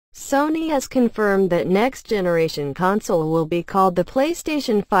Sony has confirmed that next-generation console will be called the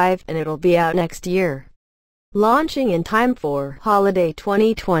PlayStation 5 and it'll be out next year, launching in time for holiday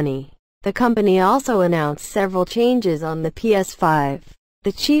 2020. The company also announced several changes on the PS5.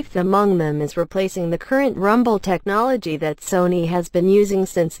 The chief among them is replacing the current rumble technology that Sony has been using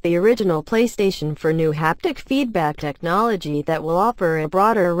since the original PlayStation for new haptic feedback technology that will offer a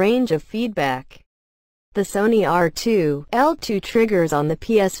broader range of feedback. The Sony R2, L2 triggers on the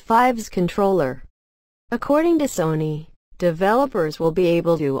PS5's controller. According to Sony, developers will be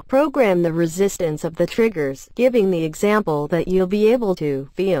able to program the resistance of the triggers, giving the example that you'll be able to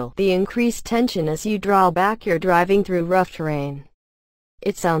feel the increased tension as you draw back you're driving through rough terrain.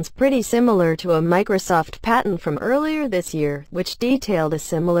 It sounds pretty similar to a Microsoft patent from earlier this year, which detailed a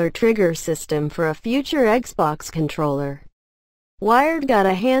similar trigger system for a future Xbox controller. Wired got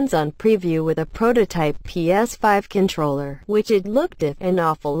a hands-on preview with a prototype PS5 controller, which it looked an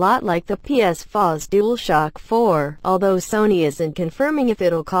awful lot like the PS4's DualShock 4, although Sony isn't confirming if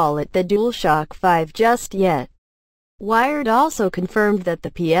it'll call it the DualShock 5 just yet. Wired also confirmed that the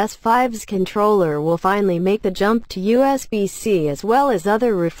PS5's controller will finally make the jump to USB-C as well as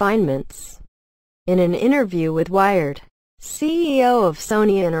other refinements. In an interview with Wired, CEO of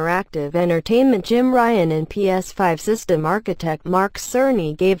Sony Interactive Entertainment Jim Ryan and PS5 system architect Mark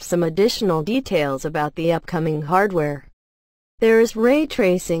Cerny gave some additional details about the upcoming hardware. There is ray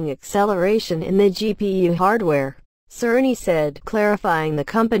tracing acceleration in the GPU hardware, Cerny said, clarifying the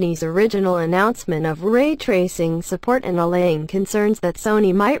company's original announcement of ray tracing support and allaying concerns that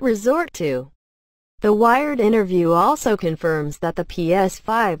Sony might resort to. The Wired interview also confirms that the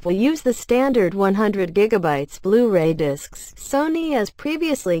PS5 will use the standard 100GB Blu-ray discs. Sony has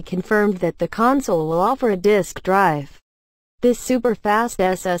previously confirmed that the console will offer a disk drive. This super-fast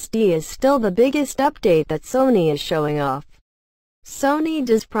SSD is still the biggest update that Sony is showing off. Sony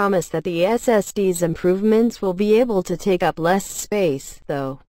does promise that the SSD's improvements will be able to take up less space,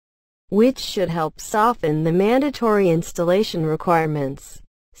 though, which should help soften the mandatory installation requirements.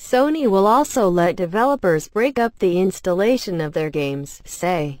 Sony will also let developers break up the installation of their games,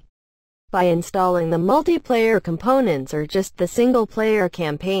 say, by installing the multiplayer components or just the single-player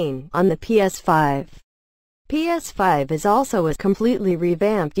campaign on the PS5. PS5 is also a completely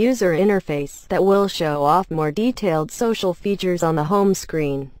revamped user interface that will show off more detailed social features on the home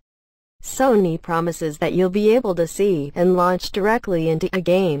screen. Sony promises that you'll be able to see and launch directly into a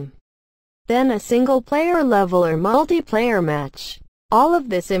game, then a single-player level or multiplayer match. All of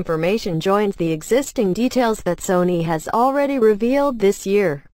this information joins the existing details that Sony has already revealed this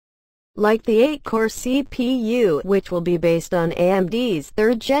year, like the 8-core CPU, which will be based on AMD's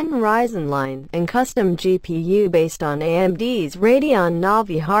 3rd-gen Ryzen line, and custom GPU based on AMD's Radeon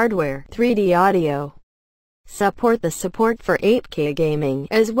Navi hardware, 3D audio. Support for 8K gaming,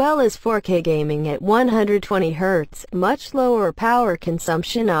 as well as 4K gaming at 120Hz, much lower power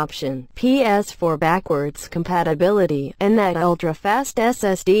consumption option, PS4 backwards compatibility, and that ultra-fast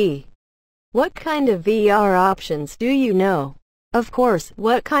SSD. What kind of VR options do you know? Of course,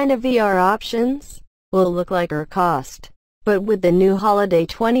 what kind of VR options will look like or cost. But with the new holiday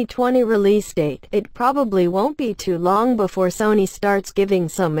 2020 release date, it probably won't be too long before Sony starts giving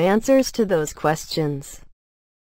some answers to those questions.